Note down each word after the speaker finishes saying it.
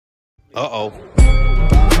Uh-oh.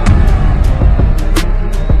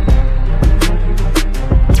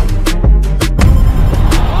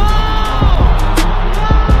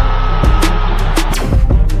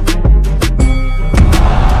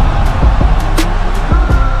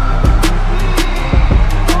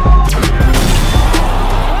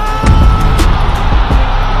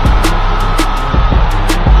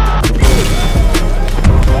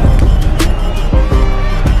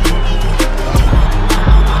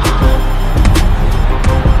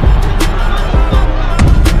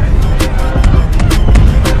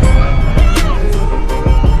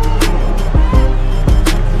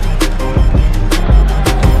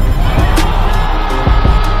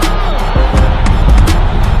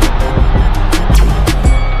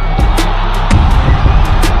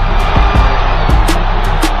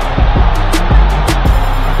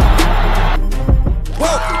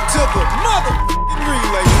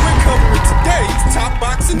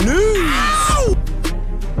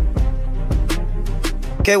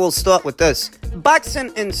 Okay, we'll start with this.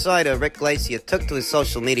 Boxing insider Rick Glaser took to his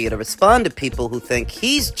social media to respond to people who think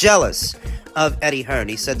he's jealous of Eddie Hearn.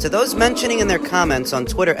 He said, to those mentioning in their comments on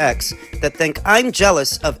Twitter X that think I'm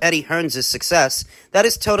jealous of Eddie Hearn's success, that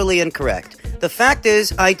is totally incorrect. The fact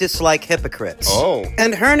is, I dislike hypocrites. Oh.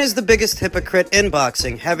 And Hearn is the biggest hypocrite in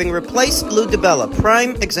boxing, having replaced Lou DiBella.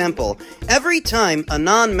 Prime example. Every time a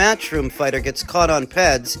non-matchroom fighter gets caught on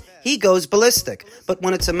pads, he goes ballistic. But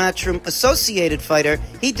when it's a matchroom associated fighter,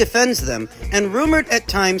 he defends them, and rumored at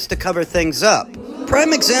times to cover things up.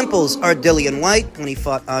 Prime examples are Dillian White when he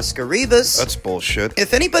fought Oscar Rivas. That's bullshit.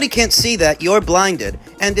 If anybody can't see that, you're blinded.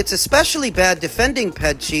 And it's especially bad defending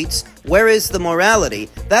ped cheats. Where is the morality?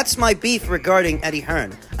 That's my beef regarding Eddie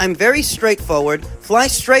Hearn. I'm very straightforward, fly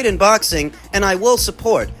straight in boxing, and I will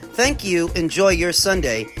support. Thank you, enjoy your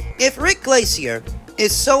Sunday. If Rick Glaser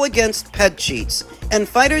is so against ped cheats and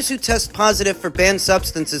fighters who test positive for banned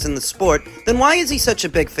substances in the sport, then why is he such a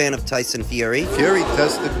big fan of Tyson Fury? Fury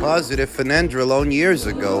tested positive for nandrolone years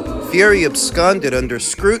ago. Fury absconded under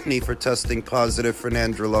scrutiny for testing positive for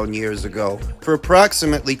nandrolone years ago. For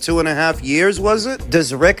approximately 2.5 years, was it?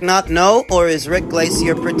 Does Rick not know, or is Rick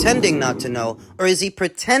Glaser pretending not to know? Or is he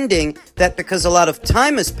pretending that because a lot of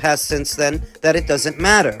time has passed since then, that it doesn't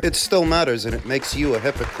matter? It still matters, and it makes you a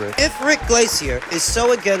hypocrite. If Rick Glaser is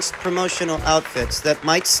so against promotional outfits that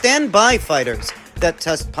might stand by fighters that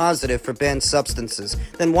test positive for banned substances,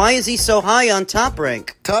 then why is he so high on Top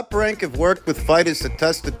Rank? Top Rank have worked with fighters that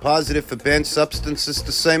tested positive for banned substances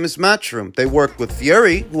the same as Matchroom. They worked with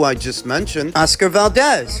Fury, who I just mentioned. Oscar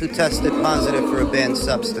Valdez, who tested positive for a banned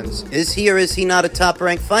substance. Is he or is he not a Top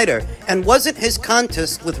Rank fighter? And wasn't his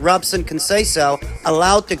contest with Robson Conceição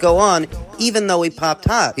allowed to go on even though he popped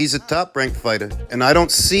hot? He's a Top Rank fighter, and I don't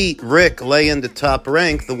see Rick lay into Top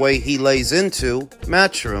Rank the way he lays into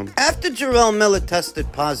Matchroom. After Jarrell Miller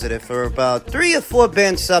tested positive for about 3 or 4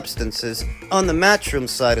 banned substances on the Matchroom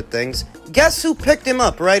side of things, guess who picked him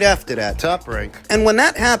up right after that? Top Rank. And when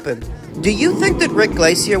that happened, do you think that Rick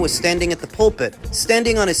Glaser was standing at the pulpit,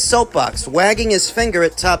 standing on his soapbox, wagging his finger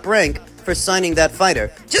at Top Rank for signing that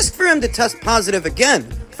fighter, just for him to test positive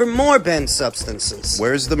again for more banned substances?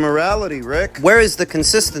 Where's the morality, Rick? Where is the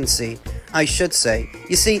consistency, I should say?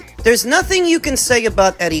 You see, there's nothing you can say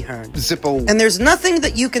about Eddie Hearn. Zippo. And there's nothing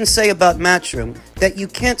that you can say about Matchroom that you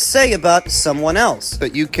can't say about someone else.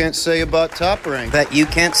 That you can't say about Top Rank. That you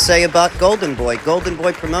can't say about Golden Boy. Golden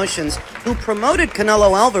Boy Promotions, who promoted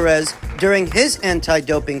Canelo Alvarez during his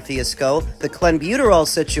anti-doping fiasco, the clenbuterol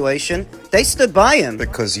situation. They stood by him.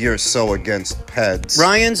 Because you're so against peds.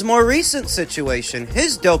 Ryan's more recent situation,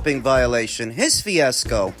 his doping violation, his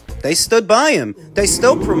fiasco. They stood by him. They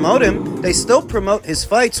still promote him. They still promote his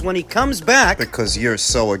fights when he comes back. Because you're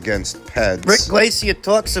so against peds. Rick Glaser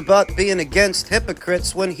talks about being against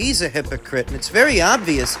hypocrites when he's a hypocrite. And it's very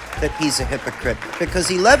obvious that he's a hypocrite because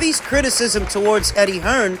he levies criticism towards Eddie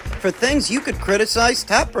Hearn for things you could criticize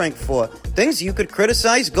Top Rank for. Things you could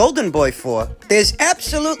criticize Golden Boy for. There's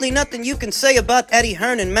absolutely nothing you can say about Eddie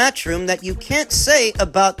Hearn and Matchroom that you can't say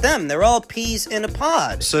about them. They're all peas in a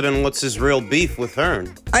pod. So then what's his real beef with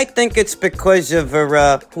Hearn? I think it's because of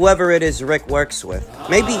whoever it is Rick works with.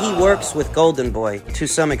 Maybe he works with Golden Boy to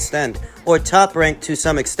some extent, or Top Rank to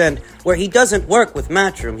some extent, where he doesn't work with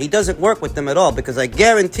Matchroom. He doesn't work with them at all, because I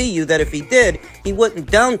guarantee you that if he did, he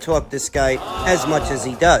wouldn't down-talk this guy as much as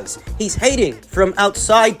he does. He's hating from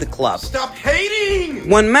outside the club. Stop hating!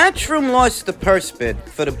 When Matchroom lost the purse bid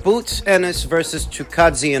for the Boots Ennis versus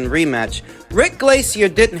Chukadzian rematch, Rick Glaser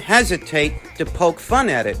didn't hesitate to poke fun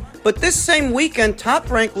at it. But this same weekend,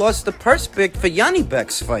 Top Rank lost the purse bid for Yanni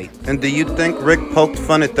Beck's fight. And do you think Rick poked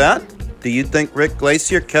fun at that? Do you think Rick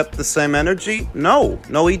Glaser kept the same energy? No,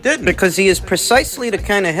 he didn't. Because he is precisely the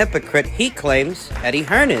kind of hypocrite he claims Eddie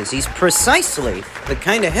Hearn is. He's precisely the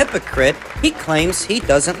kind of hypocrite he claims he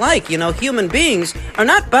doesn't like. You know, human beings are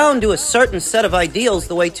not bound to a certain set of ideals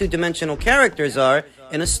the way two-dimensional characters are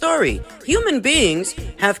in a story. Human beings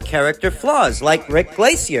have character flaws, like Rick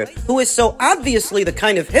Glaser, who is so obviously the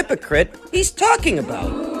kind of hypocrite he's talking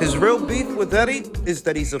about. His real beef with Eddie is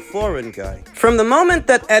that he's a foreign guy. From the moment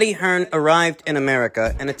that Eddie Hearn arrived in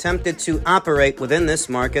America and attempted to operate within this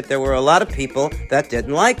market, there were a lot of people that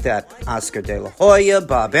didn't like that. Oscar De La Hoya,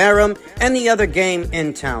 Bob Arum, and the other game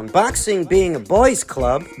in town. Boxing being a boys'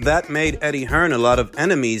 club. That made Eddie Hearn a lot of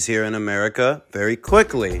enemies here in America very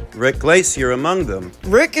quickly. Rick Glaser among them.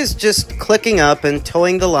 Rick is just clicking up and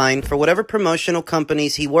towing the line for whatever promotional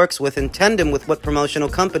companies he works with in tandem with what promotional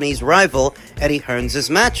companies rival Eddie Hearn's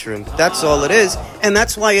Matchroom. That's all it is, and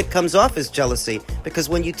that's why it comes off as jealousy. Because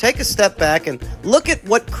when you take a step back and look at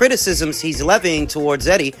what criticisms he's levying towards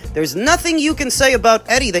Eddie, there's nothing you can say about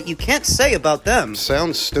Eddie that you can't say about them.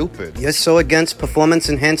 Sounds stupid. You're so against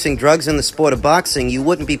performance-enhancing drugs in the sport of boxing, you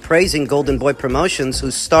wouldn't be praising Golden Boy Promotions,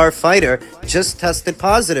 whose star fighter just tested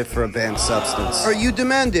positive for a banned substance. Are you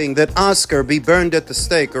demanding that Oscar be burned at the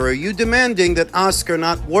stake, or are you demanding that Oscar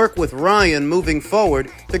not work with Ryan moving forward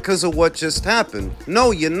because of what just happened?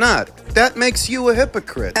 No, you're not. That makes you a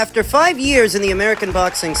hypocrite. After 5 years in the American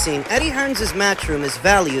boxing scene, Eddie Hearn's Matchroom is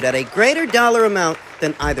valued at a greater dollar amount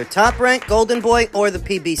than either Top Rank, Golden Boy, or the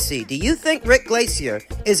PBC. Do you think Rick Glaser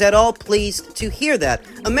is at all pleased to hear that?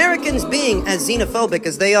 Americans being as xenophobic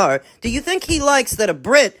as they are, do you think he likes that a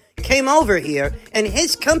Brit came over here and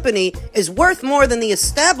his company is worth more than the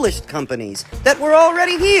established companies that were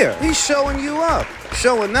already here? He's showing you up,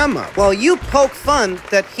 showing them up. While you poke fun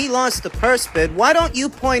that he lost the purse bid, why don't you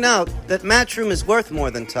point out that Matchroom is worth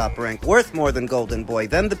more than Top Rank, worth more than Golden Boy,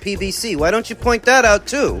 than the PBC? Why don't you point that out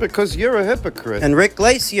too? Because you're a hypocrite. And Rick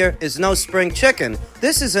Glaser is no spring chicken.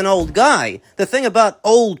 This is an old guy. The thing about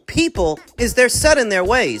old people is they're set in their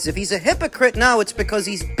ways. If he's a hypocrite now, it's because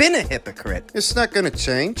he's been a hypocrite. It's not gonna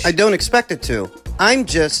change. I don't expect it to. I'm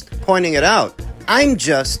just pointing it out. I'm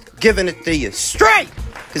just giving it to you straight,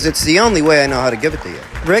 because it's the only way I know how to give it to you.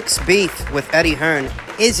 Rick's beef with Eddie Hearn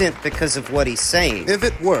isn't because of what he's saying. If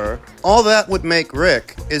it were, all that would make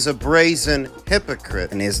Rick is a brazen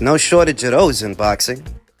hypocrite. And there's no shortage of those in boxing.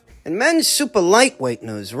 In men's super lightweight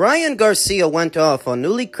news, Ryan Garcia went off on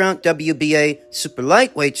newly crowned WBA super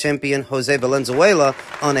lightweight champion Jose Valenzuela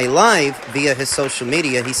on a live via his social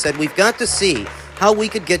media. He said, "We've got to see how we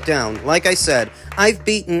could get down. Like I said, I've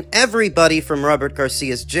beaten everybody from Robert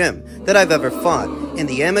Garcia's gym that I've ever fought. In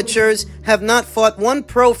the amateurs, have not fought one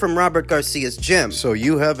pro from Robert Garcia's gym." So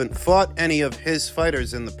you haven't fought any of his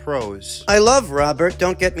fighters in the pros. I love Robert,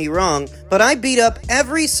 don't get me wrong, but I beat up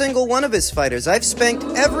every single one of his fighters. I've spanked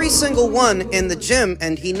every single one in the gym,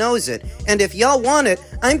 and he knows it. And if y'all want it,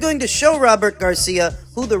 I'm going to show Robert Garcia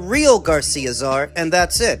who the real Garcias are, and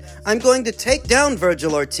that's it. I'm going to take down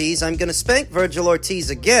Virgil Ortiz. I'm going to spank Virgil Ortiz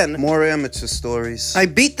again. More amateur stories. I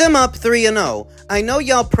beat them up 3-0. I know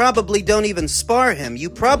y'all probably don't even spar him. You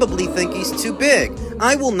probably think he's too big.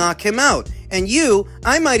 I will knock him out. And you,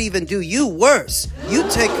 I might even do you worse.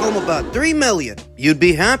 You'd take home about $3 million. You'd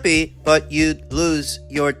be happy, but you'd lose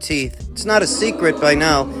your teeth. It's not a secret by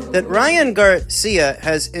now that Ryan Garcia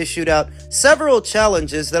has issued out several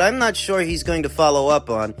challenges that I'm not sure he's going to follow up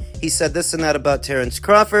on. He said this and that about Terrence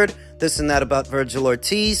Crawford, this and that about Virgil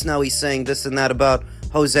Ortiz. Now he's saying this and that about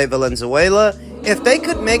Jose Valenzuela. If they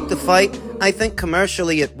could make the fight, I think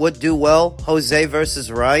commercially it would do well. Jose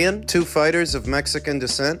versus Ryan. Two fighters of Mexican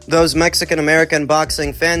descent. Those Mexican-American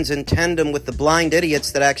boxing fans in tandem with the blind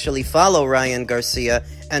idiots that actually follow Ryan Garcia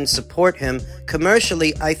and support him.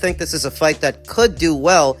 Commercially, I think this is a fight that could do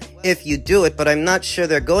well if you do it, but I'm not sure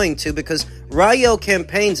they're going to, because Rayo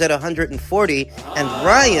campaigns at 140, and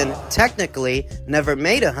Ryan technically never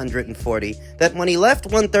made 140. That when he left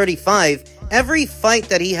 135, every fight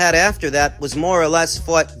that he had after that was more or less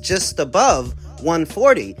fought just above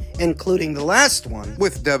 140, including the last one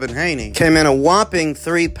with Devin Haney. Came in a whopping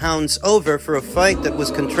 3 pounds over for a fight that was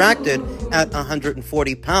contracted at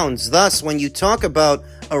 140 pounds. Thus, when you talk about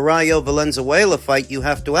a Rayo Valenzuela fight, you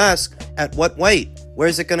have to ask, at what weight?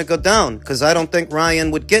 Where's it going to go down? Because I don't think Ryan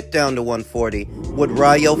would get down to 140. Would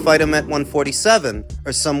Rayo fight him at 147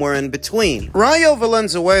 or somewhere in between? Rayo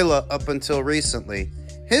Valenzuela, up until recently,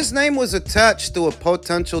 His name was attached to a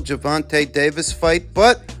potential Gervonta Davis fight,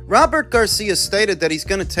 but Robert Garcia stated that he's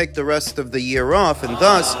going to take the rest of the year off, and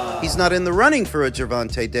thus, he's not in the running for a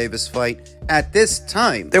Gervonta Davis fight at this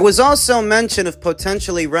time. There was also mention of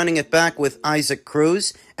potentially running it back with Isaac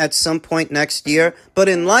Cruz at some point next year, but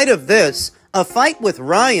in light of this, a fight with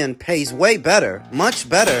Ryan pays way better, much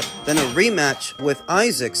better, than a rematch with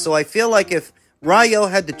Isaac. So I feel like if Rayo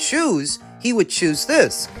had to choose, he would choose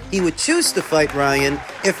this. He would choose to fight Ryan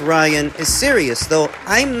if Ryan is serious, though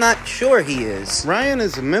I'm not sure he is. Ryan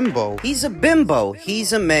is a mimbo. He's a bimbo.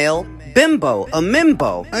 He's a male bimbo, a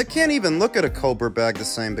mimbo. I can't even look at a Cobra bag the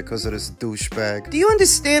same because of this douchebag. Do you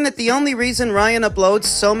understand that the only reason Ryan uploads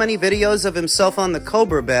so many videos of himself on the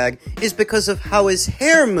Cobra bag is because of how his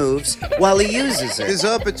hair moves while he uses it? As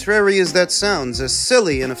arbitrary as that sounds, as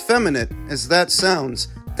silly and effeminate as that sounds,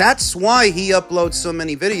 that's why he uploads so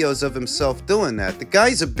many videos of himself doing that. The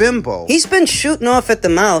guy's a bimbo. He's been shooting off at the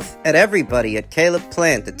mouth at everybody, at Caleb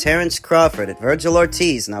Plant, at Terrence Crawford, at Virgil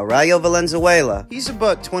Ortiz, now Rayo Valenzuela. He's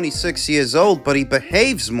about 26 years old, but he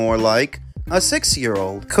behaves more like a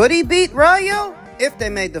 6-year-old. Could he beat Rayo? If they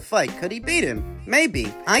made the fight, could he beat him?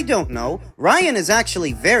 Maybe. I don't know. Ryan is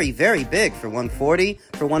actually very, very big for 140,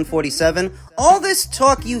 for 147. All this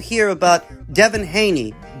talk you hear about Devin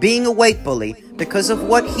Haney being a weight bully because of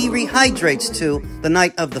what he rehydrates to the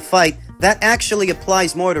night of the fight, that actually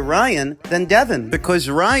applies more to Ryan than Devin. Because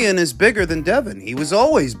Ryan is bigger than Devin. He was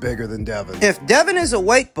always bigger than Devin. If Devin is a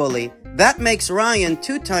weight bully, that makes Ryan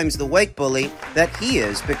 2 times the weight bully that he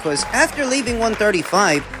is, because after leaving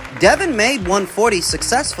 135, Devin made 140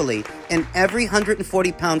 successfully in every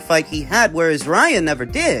 140-pound fight he had, whereas Ryan never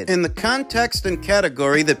did. In the context and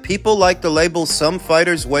category that people like to label some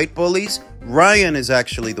fighters weight bullies, Ryan is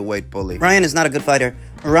actually the weight bully. Ryan is not a good fighter.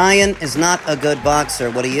 Ryan is not a good boxer.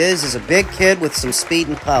 What he is a big kid with some speed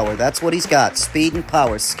and power. That's what he's got. Speed and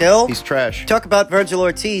power. Skill? He's trash. Talk about Virgil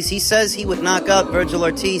Ortiz. He says he would knock out Virgil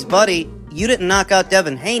Ortiz. Buddy, you didn't knock out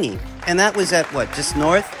Devin Haney. And that was at, what, just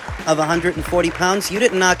north of 140 pounds? You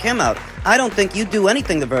didn't knock him out. I don't think you'd do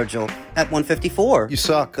anything to Virgil at 154. You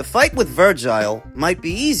suck. The fight with Virgil might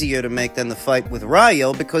be easier to make than the fight with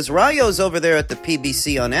Rayo, because Rayo's over there at the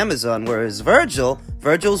PBC on Amazon, whereas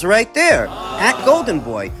Virgil's right there at Golden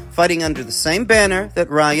Boy, fighting under the same banner that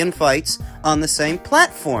Ryan fights, on the same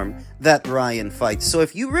platform that Ryan fights. So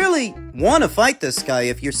if you really want to fight this guy,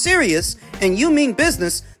 if you're serious and you mean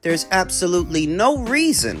business, there's absolutely no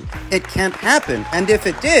reason it can't happen. And if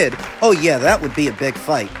it did, oh yeah, that would be a big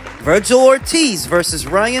fight. Virgil Ortiz versus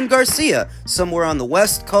Ryan Garcia, somewhere on the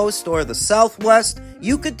West Coast or the Southwest.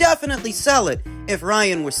 You could definitely sell it if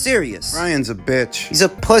Ryan were serious. Ryan's a bitch. He's a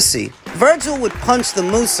pussy. Virgil would punch the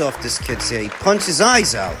moose off this kid's head. He'd punch his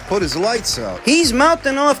eyes out. Put his lights out. He's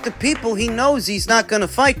mouthing off to people he knows he's not going to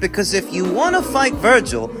fight, because if you want to fight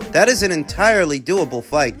Virgil, that is an entirely doable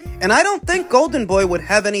fight. And I don't think Golden Boy would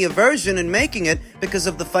have any aversion in making it because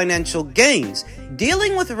of the financial gains.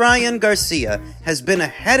 Dealing with Ryan Garcia has been a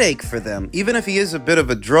headache for them. Even if he is a bit of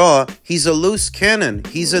a draw, he's a loose cannon.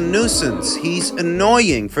 He's a nuisance. He's annoying.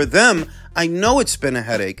 For them, I know it's been a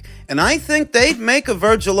headache. And I think they'd make a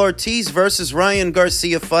Virgil Ortiz versus Ryan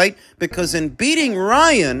Garcia fight, because in beating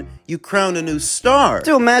Ryan, you crown a new star.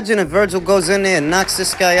 To imagine if Virgil goes in there and knocks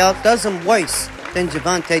this guy out, does him worse than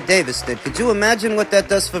Gervonta Davis did. Could you imagine what that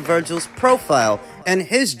does for Virgil's profile and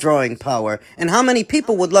his drawing power, and how many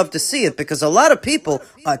people would love to see it? Because a lot of people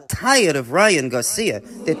are tired of Ryan Garcia.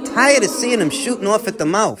 They're tired of seeing him shooting off at the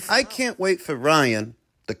mouth. I can't wait for Ryan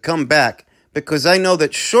to come back, because I know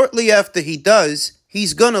that shortly after he does,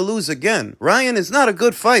 he's gonna lose again. Ryan is not a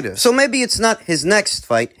good fighter. So maybe it's not his next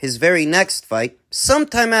fight, his very next fight.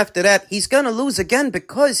 Sometime after that, he's gonna lose again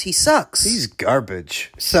because he sucks. He's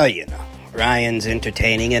garbage. So, you know, Ryan's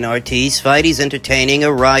entertaining an Ortiz fight. He's entertaining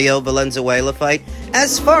a Rayo Valenzuela fight.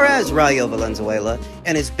 As far as Rayo Valenzuela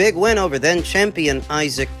and his big win over then-champion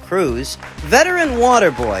Isaac Cruz, veteran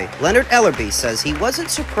waterboy Leonard Ellerbe says he wasn't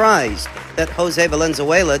surprised that Jose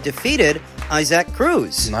Valenzuela defeated Isaac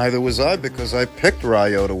Cruz. Neither was I, because I picked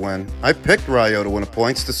Rayo to win. I picked Rayo to win a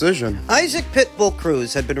points decision. Isaac Pitbull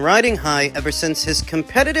Cruz had been riding high ever since his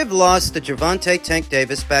competitive loss to Gervonta Tank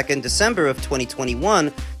Davis back in December of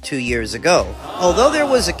 2021, 2 years ago. Although there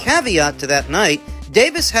was a caveat to that night,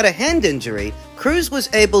 Davis had a hand injury. Cruz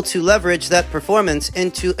was able to leverage that performance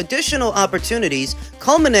into additional opportunities,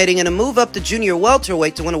 culminating in a move up to junior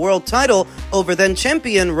welterweight to win a world title over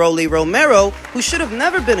then-champion Rolly Romero, who should have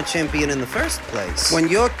never been a champion in the first place. When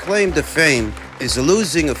your claim to fame Is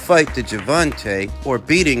losing a fight to Gervonta or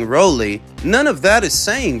beating Rolly, none of that is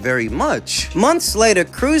saying very much. Months later,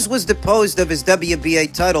 Cruz was deposed of his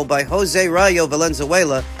WBA title by Jose Rayo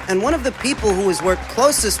Valenzuela, and one of the people who has worked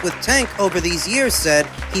closest with Tank over these years said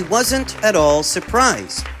he wasn't at all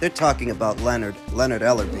surprised. They're talking about Leonard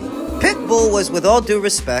Ellerbe. Pitbull was, with all due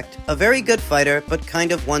respect, a very good fighter, but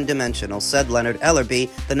kind of one-dimensional, said Leonard Ellerbe,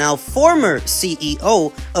 the now former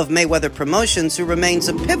CEO of Mayweather Promotions, who remains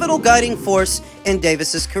a pivotal guiding force in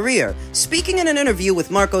Davis's career. Speaking in an interview with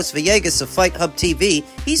Marcos Villegas of Fight Hub TV,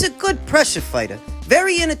 he's a good pressure fighter.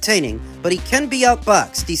 Very entertaining, but he can be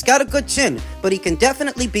outboxed. He's got a good chin, but he can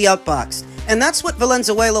definitely be outboxed. And that's what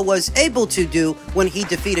Valenzuela was able to do when he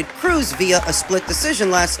defeated Cruz via a split decision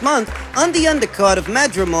last month on the undercard of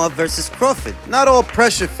Madrimov versus Crawford. Not all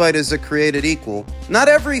pressure fighters are created equal. Not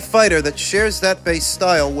every fighter that shares that base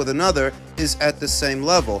style with another is at the same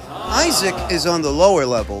level. Isaac is on the lower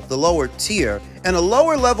level, the lower tier, and a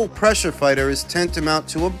lower level pressure fighter is tantamount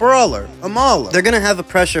to a brawler, a mauler. They're gonna have a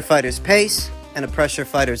pressure fighter's pace and a pressure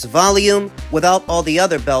fighter's volume without all the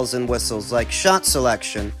other bells and whistles like shot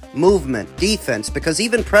selection, movement, defense, because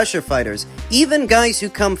even pressure fighters, even guys who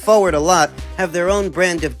come forward a lot, have their own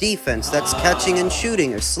brand of defense. That's catching and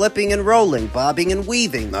shooting, or slipping and rolling, bobbing and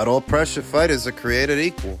weaving. Not all pressure fighters are created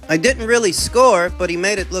equal. I didn't really score, but he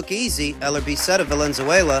made it look easy, Ellerbe said of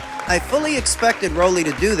Valenzuela. I fully expected Rolly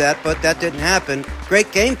to do that, but that didn't happen.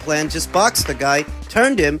 Great game plan, just boxed the guy,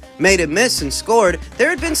 turned him, made him miss, and scored. There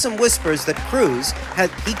had been some whispers that Cruz, had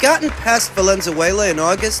he gotten past Valenzuela in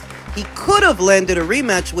August, he could have landed a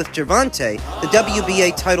rematch with Gervonta, the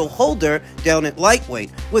WBA title holder, down at lightweight.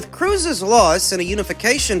 With Cruz's loss and a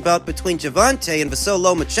unification bout between Gervonta and Vasyl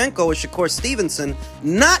Lomachenko or Shakur Stevenson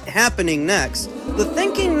not happening next, the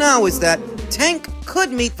thinking now is that Tank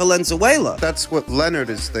could meet Valenzuela. That's what Leonard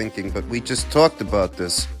is thinking, but we just talked about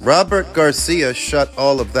this. Robert Garcia shut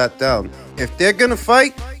all of that down. If they're gonna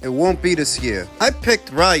fight, it won't be this year. I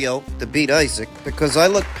picked Rayo to beat Isaac because I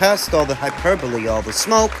looked past all the hyperbole, all the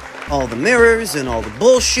smoke, all the mirrors, and all the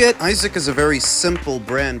bullshit. Isaac is a very simple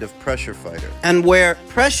brand of pressure fighter. And where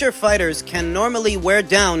pressure fighters can normally wear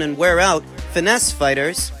down and wear out finesse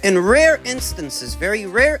fighters, in rare instances, very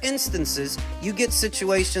rare instances, you get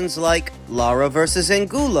situations like Lara versus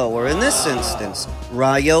Angulo, or in this instance,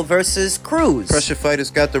 Rayo versus Cruz. Pressure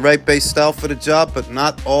fighters got the right base style for the job, but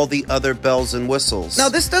not all the other bells and whistles. Now,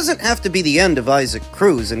 this doesn't have to be the end of Isaac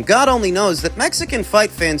Cruz, and God only knows that Mexican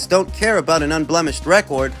fight fans don't care about an unblemished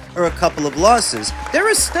record or a couple of losses. There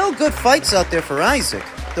are still good fights out there for Isaac.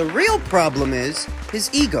 The real problem is his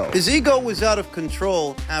ego. His ego was out of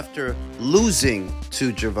control after losing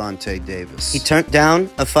to Gervonta Davis. He turned down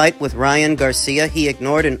a fight with Ryan Garcia. He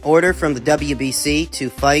ignored an order from the WBC to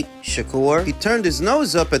fight Shakur. He turned his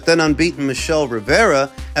nose up at then unbeaten Michelle Rivera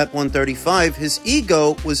at 135. His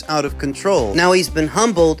ego was out of control. Now he's been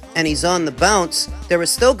humbled and he's on the bounce. There are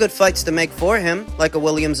still good fights to make for him, like a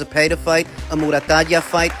William Zepeda fight, a Muratalla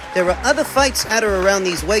fight. There are other fights at or around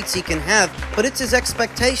these weights he can have, but it's his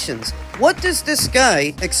expectations. What does this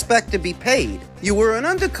guy expect to be paid? You were an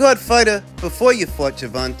undercard fighter before you fought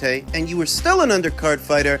Gervonta, and you were still an undercard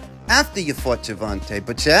fighter after you fought Gervonta,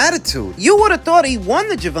 but your attitude... You would have thought he won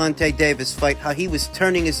the Gervonta Davis fight, how he was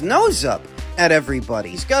turning his nose up at everybody.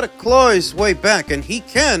 He's got to claw his way back, and he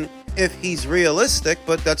can if he's realistic,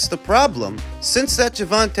 but that's the problem. Since that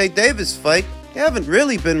Gervonta Davis fight, you haven't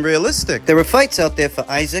really been realistic. There are fights out there for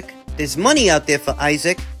Isaac. There's money out there for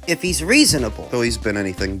Isaac if he's reasonable. Though he's been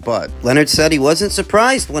anything but. Leonard said he wasn't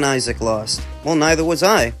surprised when Isaac lost. Well, neither was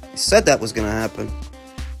I. He said that was going to happen.